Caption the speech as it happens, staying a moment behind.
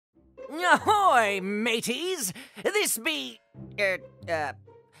Ahoy, mateys! This be...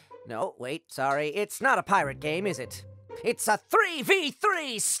 No, wait, sorry. It's not a pirate game, is it? It's a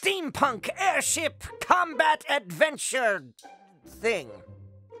 3v3 steampunk airship combat adventure thing.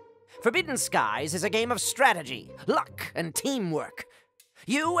 Forbidden Skies is a game of strategy, luck, and teamwork.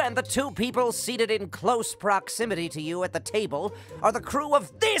 You and the two people seated in close proximity to you at the table are the crew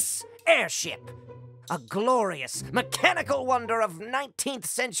of this airship. A glorious, mechanical wonder of 19th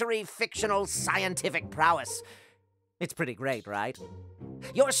century fictional scientific prowess. It's pretty great, right?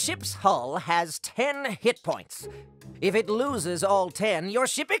 Your ship's hull has 10 hit points. If it loses all 10, your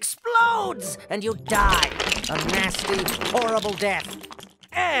ship explodes and you die. A nasty, horrible death.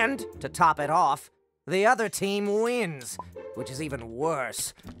 And, to top it off, the other team wins, which is even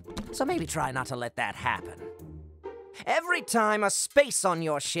worse. So maybe try not to let that happen. Every time a space on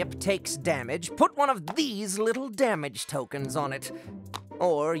your ship takes damage, put one of these little damage tokens on it.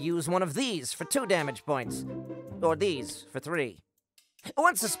 Or use one of these for 2 damage points. Or these for 3.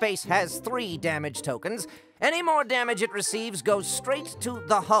 Once a space has 3 damage tokens, any more damage it receives goes straight to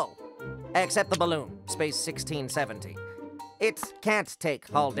the hull. Except the balloon, space 1670. It can't take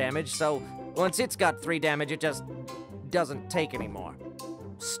hull damage, so once it's got 3 damage, it just doesn't take any more.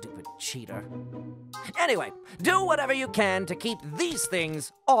 Stupid cheater. Anyway, do whatever you can to keep these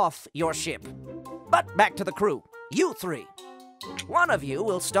things off your ship. But back to the crew. You 3. One of you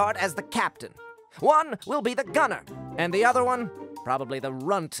will start as the captain. One will be the gunner. And the other one, probably the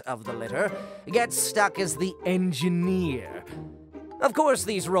runt of the litter, gets stuck as the engineer. Of course,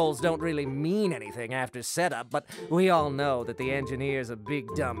 these roles don't really mean anything after setup, but we all know that the engineer's a big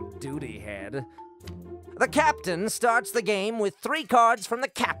dumb duty head. The captain starts the game with 3 cards from the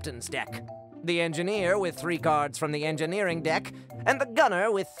captain's deck. The engineer with 3 cards from the engineering deck, and the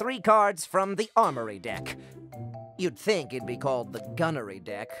gunner with 3 cards from the armory deck. You'd think it'd be called the gunnery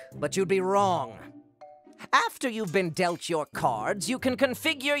deck, but you'd be wrong. After you've been dealt your cards, you can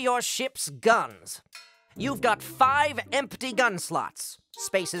configure your ship's guns. You've got 5 empty gun slots,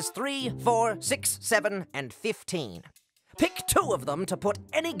 spaces 3, 4, 6, 7, and 15. Pick 2 of them to put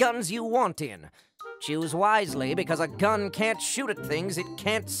any guns you want in. Choose wisely, because a gun can't shoot at things it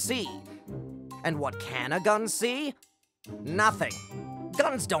can't see. And what can a gun see? Nothing.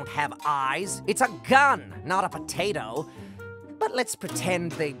 Guns don't have eyes. It's a gun, not a potato. But let's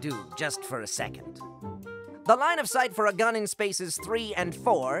pretend they do, just for a second. The line of sight for a gun in spaces 3 and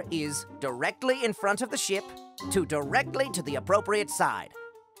 4 is directly in front of the ship to directly to the appropriate side.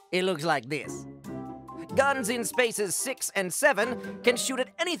 It looks like this. Guns in spaces 6 and 7 can shoot at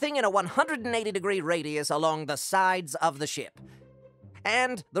anything in a 180-degree radius along the sides of the ship.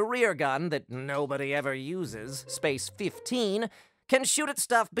 And the rear gun that nobody ever uses, space 15, can shoot at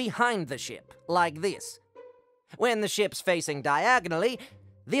stuff behind the ship, like this. When the ship's facing diagonally,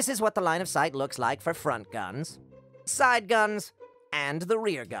 this is what the line of sight looks like for front guns, side guns, and the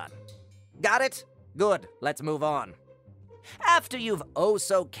rear gun. Got it? Good, let's move on. After you've oh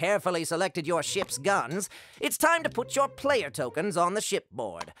so carefully selected your ship's guns, it's time to put your player tokens on the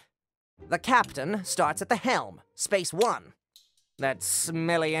shipboard. The captain starts at the helm, space 1. That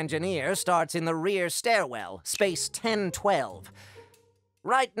smelly engineer starts in the rear stairwell, space 1012.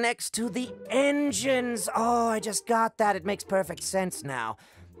 Right next to the engines. Oh, I just got that. It makes perfect sense now.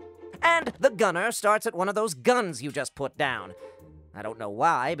 And the gunner starts at one of those guns you just put down. I don't know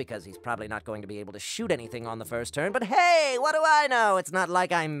why, because he's probably not going to be able to shoot anything on the first turn, but hey, what do I know? It's not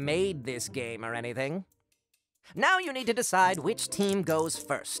like I made this game or anything. Now you need to decide which team goes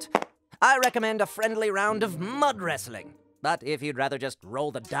first. I recommend a friendly round of mud wrestling. But if you'd rather just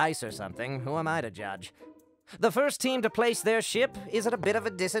roll the dice or something, who am I to judge? The first team to place their ship is at a bit of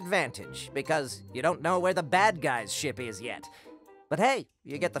a disadvantage, because you don't know where the bad guy's ship is yet. But hey,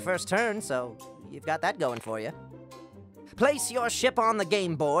 you get the first turn, so you've got that going for you. Place your ship on the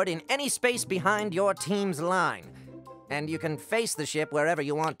game board in any space behind your team's line, and you can face the ship wherever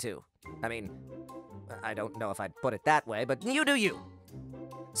you want to. I mean, I don't know if I'd put it that way, but you do you.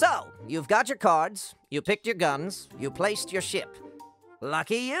 So, you've got your cards, you picked your guns, you placed your ship.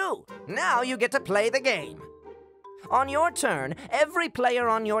 Lucky you! Now you get to play the game. On your turn, every player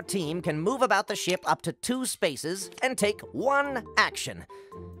on your team can move about the ship up to 2 spaces and take 1 action.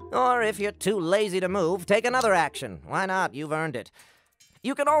 Or if you're too lazy to move, take another action. Why not? You've earned it.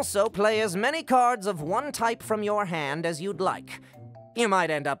 You can also play as many cards of one type from your hand as you'd like. You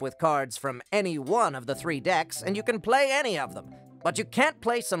might end up with cards from any one of the 3 decks, and you can play any of them. But you can't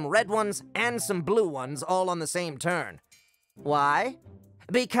play some red ones and some blue ones all on the same turn. Why?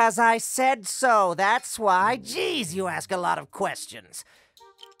 Because I said so, that's why. Geez, you ask a lot of questions.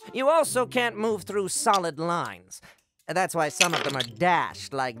 You also can't move through solid lines. That's why some of them are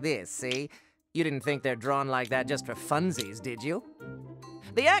dashed like this, see? You didn't think they're drawn like that just for funsies, did you?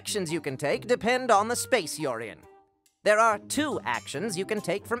 The actions you can take depend on the space you're in. There are 2 actions you can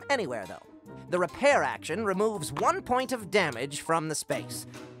take from anywhere, though. The repair action removes 1 point of damage from the space.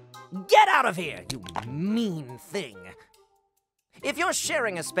 Get out of here, you mean thing! If you're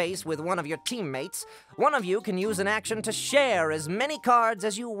sharing a space with one of your teammates, one of you can use an action to share as many cards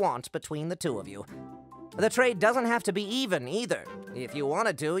as you want between the 2 of you. The trade doesn't have to be even, either. If you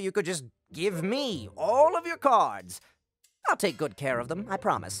wanted to, you could just give me all of your cards. I'll take good care of them, I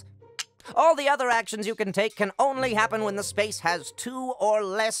promise. All the other actions you can take can only happen when the space has 2 or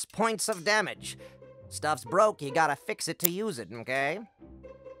less points of damage. Stuff's broke, you gotta fix it to use it, okay?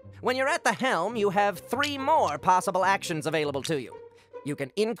 When you're at the helm, you have 3 more possible actions available to you. You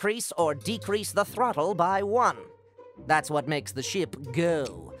can increase or decrease the throttle by 1. That's what makes the ship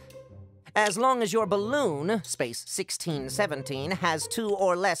go. As long as your balloon, space 1617, has 2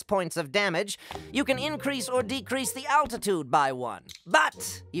 or less points of damage, you can increase or decrease the altitude by 1.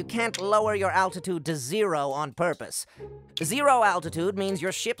 But you can't lower your altitude to 0 on purpose. 0 altitude means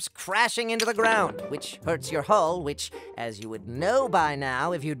your ship's crashing into the ground, which hurts your hull, which, as you would know by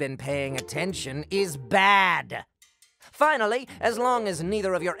now if you'd been paying attention, is bad. Finally, as long as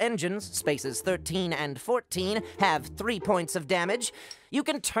neither of your engines, spaces 13 and 14, have 3 points of damage, you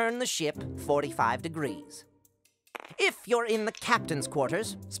can turn the ship 45 degrees. If you're in the captain's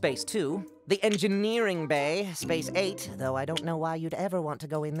quarters, space 2, the engineering bay, space 8, though I don't know why you'd ever want to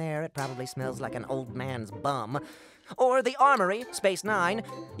go in there, it probably smells like an old man's bum, or the armory, space 9,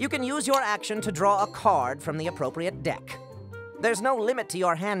 you can use your action to draw a card from the appropriate deck. There's no limit to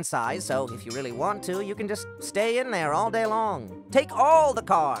your hand size, so if you really want to, you can just stay in there all day long. Take all the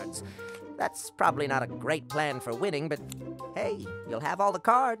cards. That's probably not a great plan for winning, but hey, you'll have all the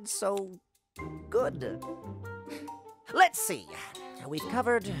cards, so good. Let's see. We've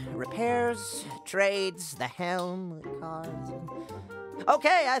covered repairs, trades, the helm, the cards.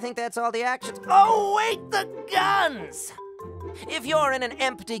 Okay, I think that's all the actions. Oh, wait, the guns! If you're in an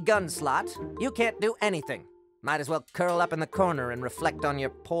empty gun slot, you can't do anything. Might as well curl up in the corner and reflect on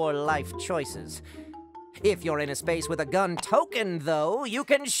your poor life choices. If you're in a space with a gun token, though, you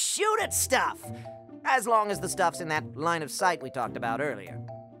can shoot at stuff! As long as the stuff's in that line of sight we talked about earlier.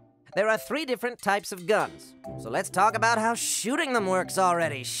 There are 3 different types of guns, so let's talk about how shooting them works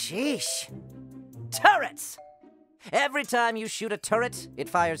already. Sheesh. Turrets! Every time you shoot a turret, it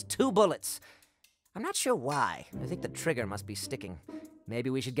fires 2 bullets. I'm not sure why. I think the trigger must be sticking. Maybe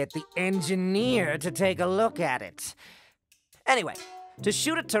we should get the engineer to take a look at it. Anyway, to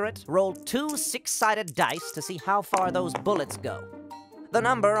shoot a turret, roll 2 6-sided dice to see how far those bullets go. The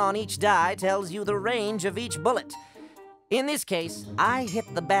number on each die tells you the range of each bullet. In this case, I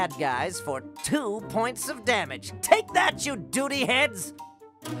hit the bad guys for 2 points of damage. Take that, you duty heads!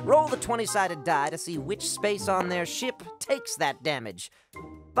 Roll the 20-sided die to see which space on their ship takes that damage.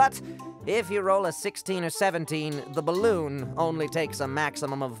 But if you roll a 16 or 17, the balloon only takes a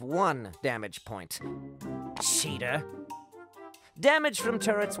maximum of 1 damage point. Cheater. Damage from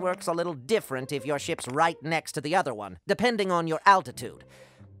turrets works a little different if your ship's right next to the other one, depending on your altitude.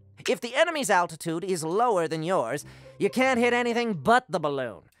 If the enemy's altitude is lower than yours, you can't hit anything but the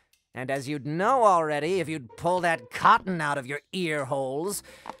balloon. And as you'd know already if you'd pull that cotton out of your ear holes,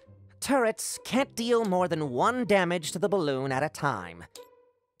 turrets can't deal more than 1 damage to the balloon at a time.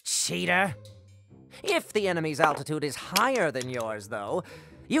 Cheater. If the enemy's altitude is higher than yours, though,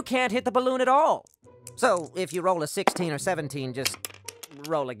 you can't hit the balloon at all. So if you roll a 16 or 17, just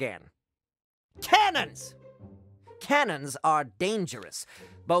roll again. Cannons! Cannons are dangerous,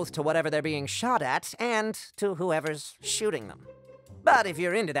 both to whatever they're being shot at and to whoever's shooting them. But if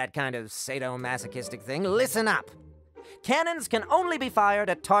you're into that kind of sadomasochistic thing, listen up. Cannons can only be fired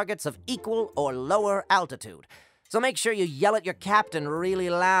at targets of equal or lower altitude. So make sure you yell at your captain really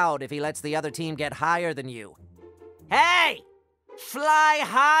loud if he lets the other team get higher than you. Hey! Fly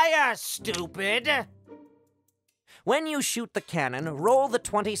higher, stupid! When you shoot the cannon, roll the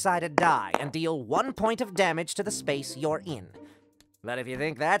 20-sided die and deal 1 point of damage to the space you're in. But if you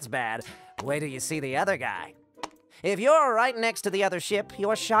think that's bad, wait till you see the other guy. If you're right next to the other ship,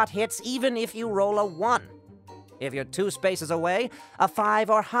 your shot hits even if you roll a 1. If you're 2 spaces away, a 5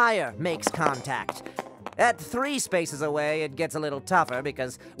 or higher makes contact. At 3 spaces away, it gets a little tougher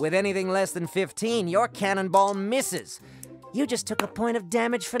because with anything less than 15, your cannonball misses. You just took a point of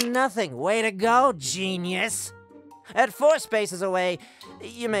damage for nothing. Way to go, genius! At 4 spaces away,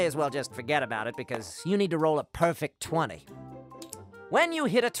 you may as well just forget about it because you need to roll a perfect 20. When you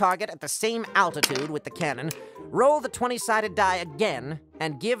hit a target at the same altitude with the cannon, roll the 20-sided die again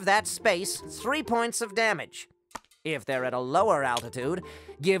and give that space 3 points of damage. If they're at a lower altitude,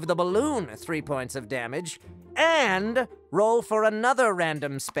 give the balloon 3 points of damage, and roll for another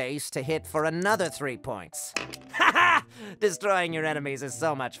random space to hit for another 3 points. Haha! Destroying your enemies is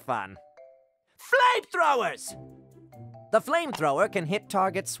so much fun. Flamethrowers! The flamethrower can hit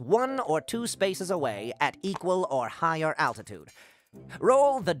targets 1 or 2 spaces away at equal or higher altitude.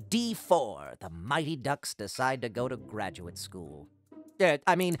 Roll the D4. The Mighty Ducks decide to go to graduate school.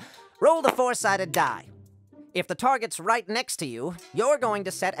 Roll the 4-sided die. If the target's right next to you, you're going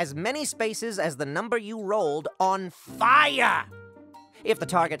to set as many spaces as the number you rolled on fire. If the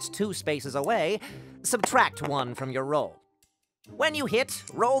target's 2 spaces away, subtract 1 from your roll. When you hit,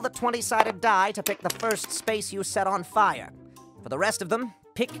 roll the 20-sided die to pick the first space you set on fire. For the rest of them,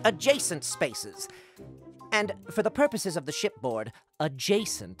 pick adjacent spaces. And for the purposes of the shipboard,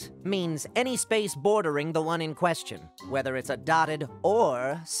 adjacent means any space bordering the one in question, whether it's a dotted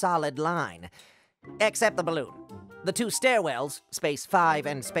or solid line. Except the balloon. The 2 stairwells, space 5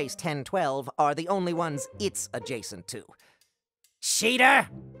 and space 1012, are the only ones it's adjacent to. Cheater!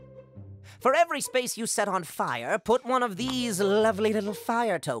 For every space you set on fire, put one of these lovely little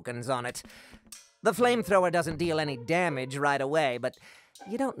fire tokens on it. The flamethrower doesn't deal any damage right away, but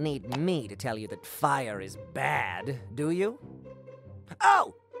you don't need me to tell you that fire is bad, do you?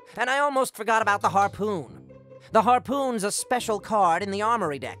 Oh, and I almost forgot about the harpoon. The harpoon's a special card in the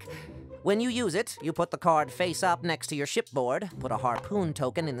armory deck. When you use it, you put the card face up next to your shipboard, put a harpoon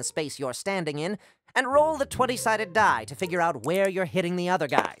token in the space you're standing in, and roll the 20-sided die to figure out where you're hitting the other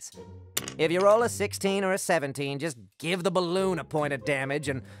guys. If you roll a 16 or a 17, just give the balloon a point of damage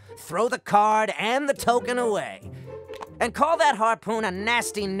and throw the card and the token away. And call that harpoon a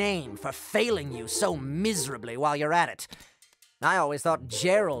nasty name for failing you so miserably while you're at it. I always thought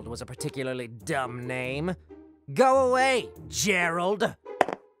Gerald was a particularly dumb name. Go away, Gerald.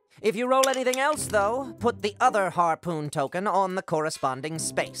 If you roll anything else, though, put the other harpoon token on the corresponding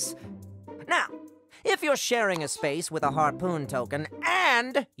space. Now, if you're sharing a space with a harpoon token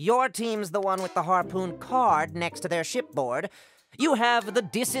and your team's the one with the harpoon card next to their shipboard, you have the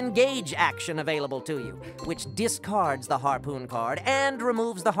disengage action available to you, which discards the harpoon card and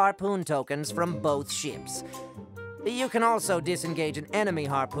removes the harpoon tokens from both ships. You can also disengage an enemy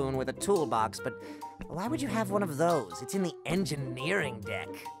harpoon with a toolbox, but why would you have one of those? It's in the engineering deck.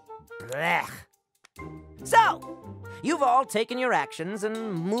 Blech. So, you've all taken your actions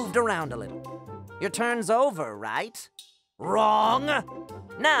and moved around a little. Your turn's over, right? Wrong!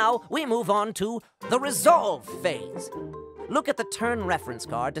 Now, we move on to the resolve phase. Look at the turn reference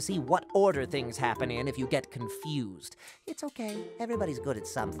card to see what order things happen in if you get confused. It's okay, everybody's good at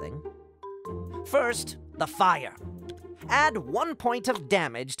something. First, the fire. Add 1 point of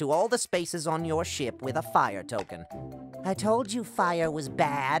damage to all the spaces on your ship with a fire token. I told you fire was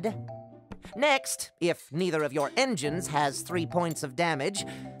bad. Next, if neither of your engines has 3 points of damage,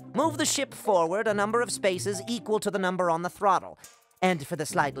 move the ship forward a number of spaces equal to the number on the throttle. And for the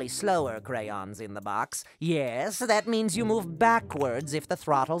slightly slower crayons in the box, yes, that means you move backwards if the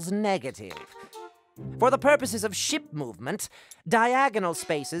throttle's negative. For the purposes of ship movement, diagonal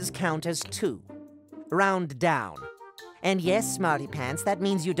spaces count as 2. Round down. And yes, Smarty Pants, that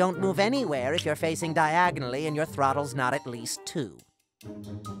means you don't move anywhere if you're facing diagonally and your throttle's not at least 2.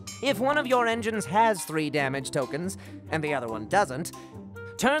 If one of your engines has 3 damage tokens, and the other one doesn't,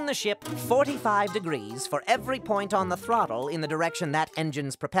 turn the ship 45 degrees for every point on the throttle in the direction that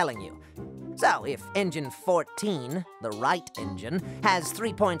engine's propelling you. So, if engine 14, the right engine, has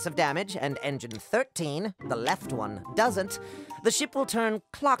 3 points of damage, and engine 13, the left one, doesn't, the ship will turn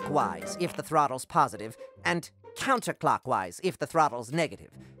clockwise if the throttle's positive, and counterclockwise if the throttle's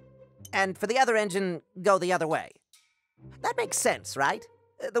negative. And for the other engine, go the other way. That makes sense, right?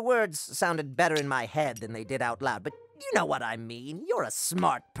 The words sounded better in my head than they did out loud, but you know what I mean. You're a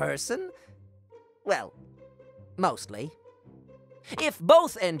smart person. Well, mostly. If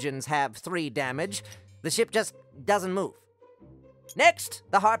both engines have 3 damage, the ship just doesn't move. Next,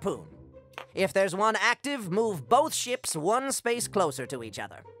 the harpoon. If there's one active, move both ships 1 space closer to each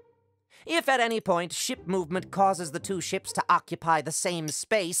other. If at any point ship movement causes the 2 ships to occupy the same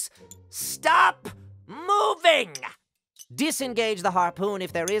space, stop moving! Disengage the harpoon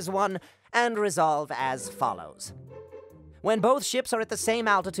if there is one, and resolve as follows. When both ships are at the same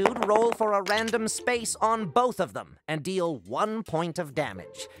altitude, roll for a random space on both of them, and deal 1 point of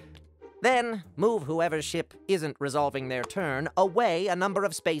damage. Then, move whoever's ship isn't resolving their turn away a number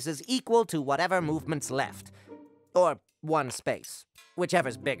of spaces equal to whatever movement's left. Or 1 space,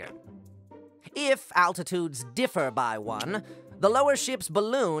 whichever's bigger. If altitudes differ by 1, the lower ship's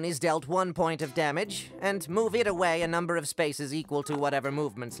balloon is dealt 1 point of damage, and move it away a number of spaces equal to whatever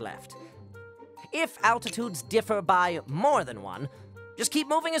movement's left. If altitudes differ by more than one, just keep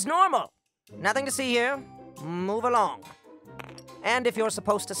moving as normal. Nothing to see here. Move along. And if you're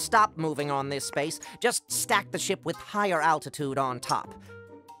supposed to stop moving on this space, just stack the ship with higher altitude on top.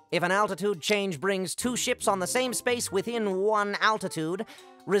 If an altitude change brings two ships on the same space within one altitude,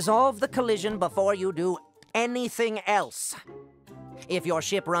 resolve the collision before you do anything else. If your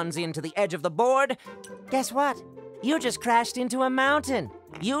ship runs into the edge of the board, guess what? You just crashed into a mountain.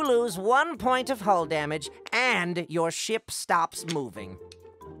 You lose 1 point of hull damage, and your ship stops moving.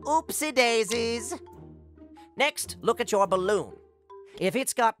 Oopsie daisies. Next, look at your balloon. If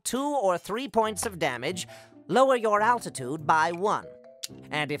it's got 2 or 3 points of damage, lower your altitude by 1.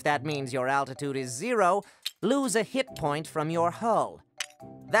 And if that means your altitude is 0, lose a hit point from your hull.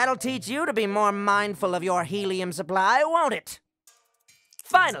 That'll teach you to be more mindful of your helium supply, won't it?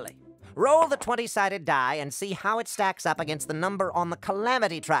 Finally, roll the 20-sided die and see how it stacks up against the number on the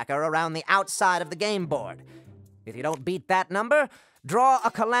calamity tracker around the outside of the game board. If you don't beat that number, draw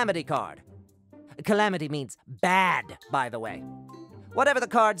a calamity card. Calamity means bad, by the way. Whatever the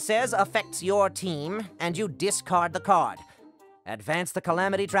card says affects your team, and you discard the card. Advance the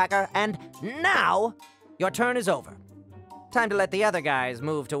calamity tracker, and now your turn is over. Time to let the other guys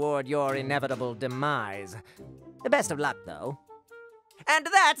move toward your inevitable demise. Best of luck, though. And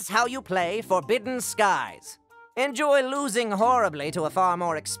that's how you play Forbidden Skies. Enjoy losing horribly to a far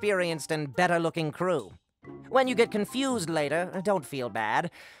more experienced and better-looking crew. When you get confused later, don't feel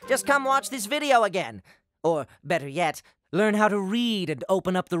bad. Just come watch this video again. Or, better yet, learn how to read and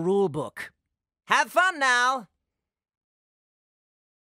open up the rule book. Have fun now!